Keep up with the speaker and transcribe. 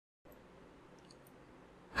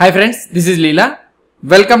Hi friends, this is Leela.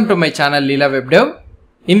 Welcome to my channel Leela Web Dev.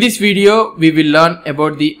 In this video, we will learn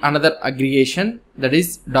about the another aggregation, that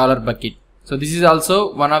is $bucket. So this is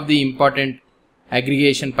also one of the important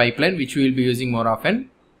aggregation pipeline which we will be using more often.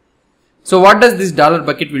 So what does this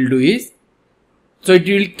 $bucket will do is, so it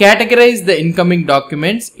will categorize the incoming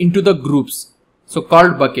documents into the groups, so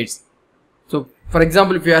called buckets. So for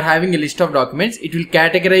example, if you are having a list of documents, it will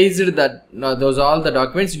categorize all the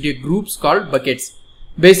documents into groups called buckets.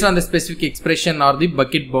 Based on the specific expression or the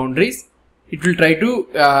bucket boundaries, it will try to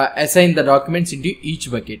assign the documents into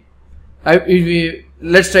each bucket.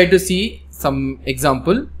 Let's try to see some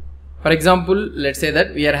example. For example, let's say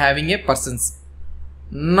that we are having a persons.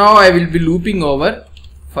 Now I will be looping over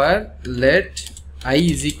for let I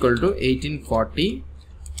is equal to 1840,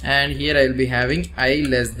 and here I will be having I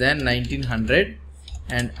less than 1900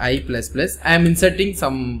 and I plus plus. I am inserting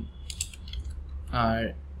some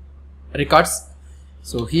records.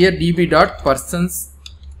 So here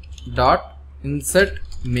db.persons.insert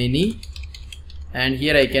many, and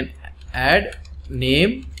here I can add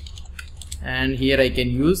name, and here I can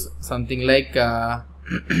use something like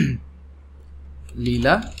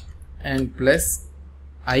Leela and plus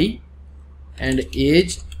I and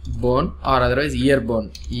age born, or otherwise year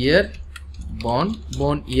born. Born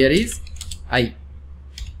year is I.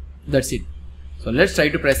 That's it. So let's try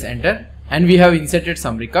to press enter, and we have inserted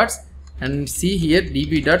some records. And see here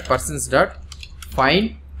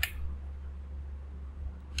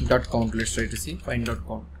db.persons.find.count. Let's try to see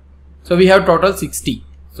find.count. So we have total 60.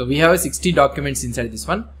 So we have 60 documents inside this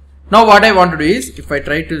one. Now what I want to do is, if I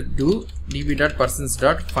try to do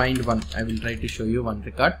db.persons.find1, I will try to show you one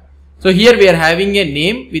record. So here we are having a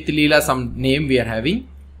name with Leela, some name we are having,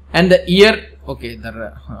 and the year. Okay,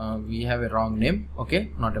 we have a wrong name.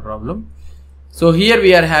 Okay, not a problem. So here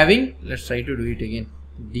we are having, let's try to do it again,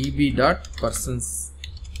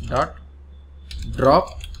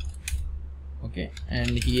 db.persons.drop. okay,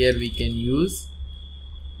 and here we can use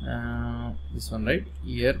this one, right,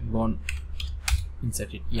 year born,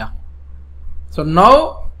 insert it. Yeah, so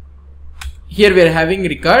now here we are having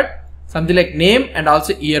record something like name and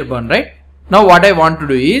also year born, right? Now what I want to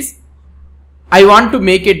do is, I want to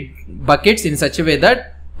make it buckets in such a way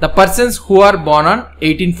that the persons who are born on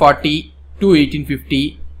 1840 to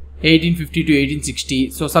 1850, 1850 to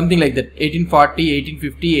 1860, so something like that, 1840,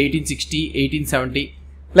 1850, 1860, 1870,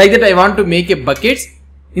 like that. I want to make a buckets.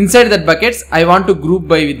 Inside that buckets, I want to group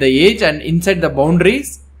by with the age, and inside the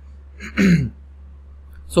boundaries.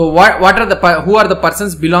 So who are the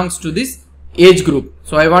persons belongs to this age group?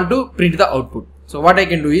 So I want to print the output. So what I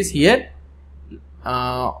can do is here,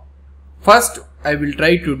 first I will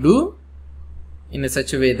try to do in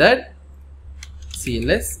such a way that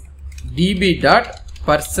cls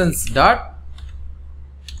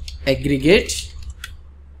db.persons.aggregate.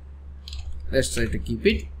 Let's try to keep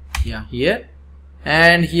it, yeah, here,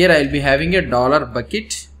 and here I will be having a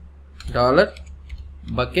 $bucket.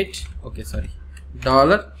 Okay, sorry,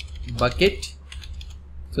 $bucket.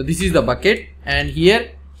 So this is the bucket, and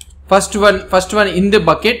here first one in the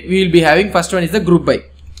bucket we will be having, first one is the group by.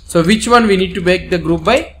 So which one we need to make the group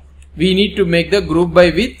by? We need to make the group by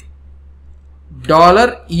with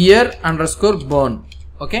 $year_born.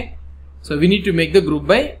 okay, so we need to make the group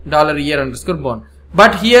by $year_born,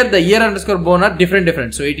 but here the year_born are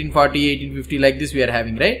different. So 1840, 1850, like this we are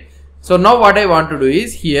having, right? So now what I want to do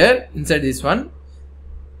is, here inside this one,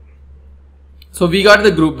 so we got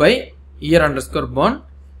the group by year_born.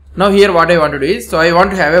 Now here what I want to do is, so I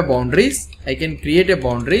want to have a boundaries. I can create a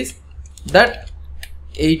boundaries that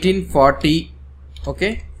 1840,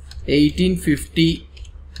 okay, 1850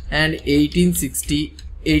 and 1860,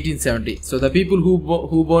 1870. So the people who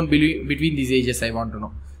born between these ages I want to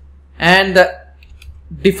know, and the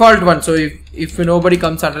default one. So if nobody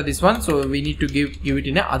comes under this one, so we need to give it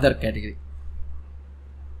in a other category.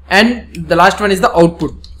 And the last one is the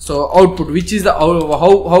output. So output, which is the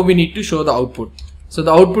how we need to show the output. So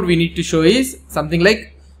the output we need to show is something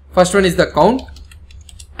like, first one is the count,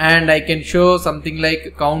 and I can show something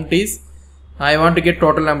like count is, I want to get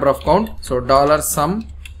total number of count, so $sum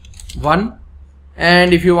 1.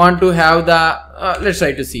 And if you want to have the let's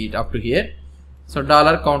try to see it up to here, so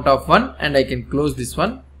 $count of 1, and I can close this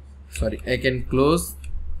one, sorry, I can close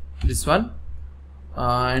this one,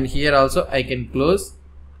 and here also I can close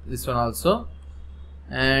this one also.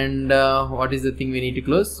 And what is the thing we need to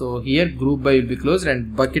close? So here group by will be closed,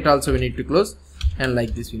 and bucket also we need to close, and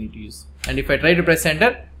like this we need to use. And if I try to press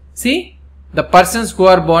enter, see the persons who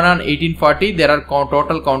are born on 1840, there are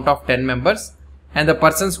total count of 10 members, and the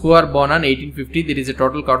persons who are born on 1850, there is a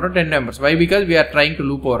total count of 10 members. Why? Because we are trying to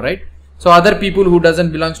loop over, right? So other people who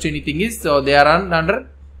doesn't belongs to anything is, so they are under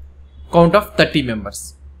count of 30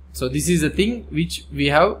 members. So this is the thing which we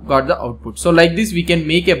have got the output. So like this we can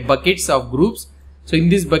make a buckets of groups. So in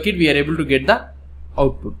this bucket we are able to get the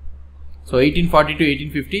output. So 1840 to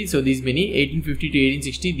 1850, so these many, 1850 to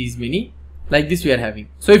 1860, these many, like this we are having.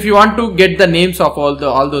 So if you want to get the names of all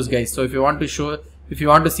those guys, so if you want to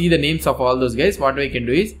see the names of all those guys, what we can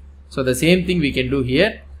do is, so the same thing we can do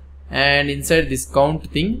here, and inside this count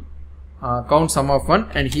thing, count sum of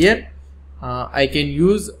 1, and here I can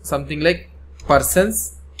use something like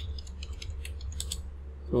persons.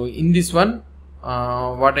 So in this one,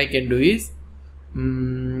 what I can do is,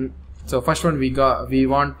 so first one we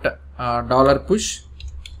want dollar push.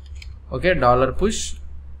 Okay, dollar push,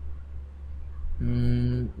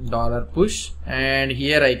 dollar push, and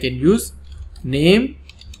here I can use name,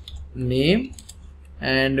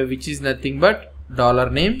 and which is nothing but dollar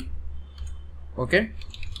name. Okay,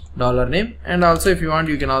 dollar name, and also if you want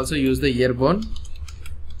you can also use the yearborn.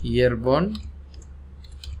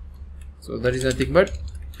 So that is nothing but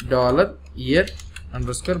dollar year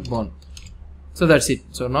underscore born. So that's it.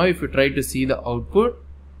 So now if you try to see the output,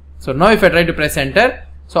 so now if I try to press enter,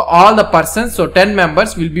 so all the persons, so 10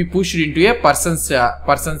 members will be pushed into a persons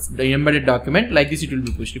embedded document. Like this it will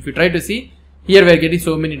be pushed. If you try to see, here we are getting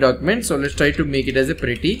so many documents. So let's try to make it as a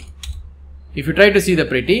pretty. If you try to see the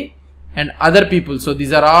pretty and other people, so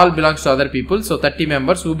these are all belongs to other people. So 30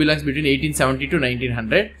 members who belongs between 1870 to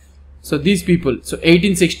 1900. So these people, so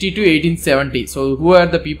 1860 to 1870. So who are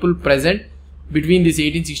the people present between this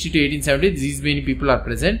 1860 to 1870? These many people are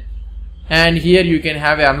present. And here you can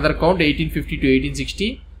have another count, 1850 to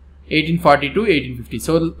 1860, 1840 to 1850.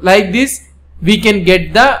 So like this we can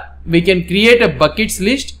create a buckets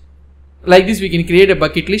list. Like this we can create a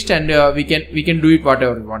bucket list, and we can do it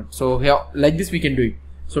whatever we want. So here like this we can do it.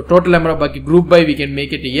 So total number of bucket, group by we can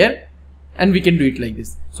make it here, and we can do it like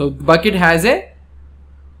this. So bucket has a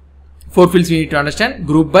 4 fields we need to understand: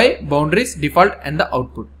 group by, boundaries, default, and the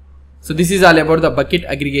output. So this is all about the bucket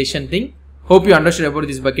aggregation thing. Hope you understood about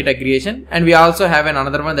this bucket aggregation. And we also have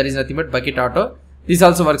another one that is nothing but bucket auto. This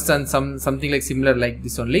also works on something like similar like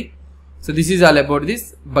this only. So this is all about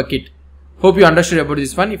this bucket. Hope you understood about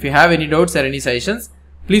this one. If you have any doubts or any suggestions,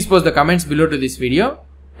 please post the comments below to this video.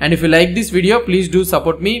 And if you like this video, please do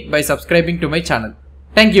support me by subscribing to my channel.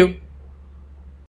 Thank you.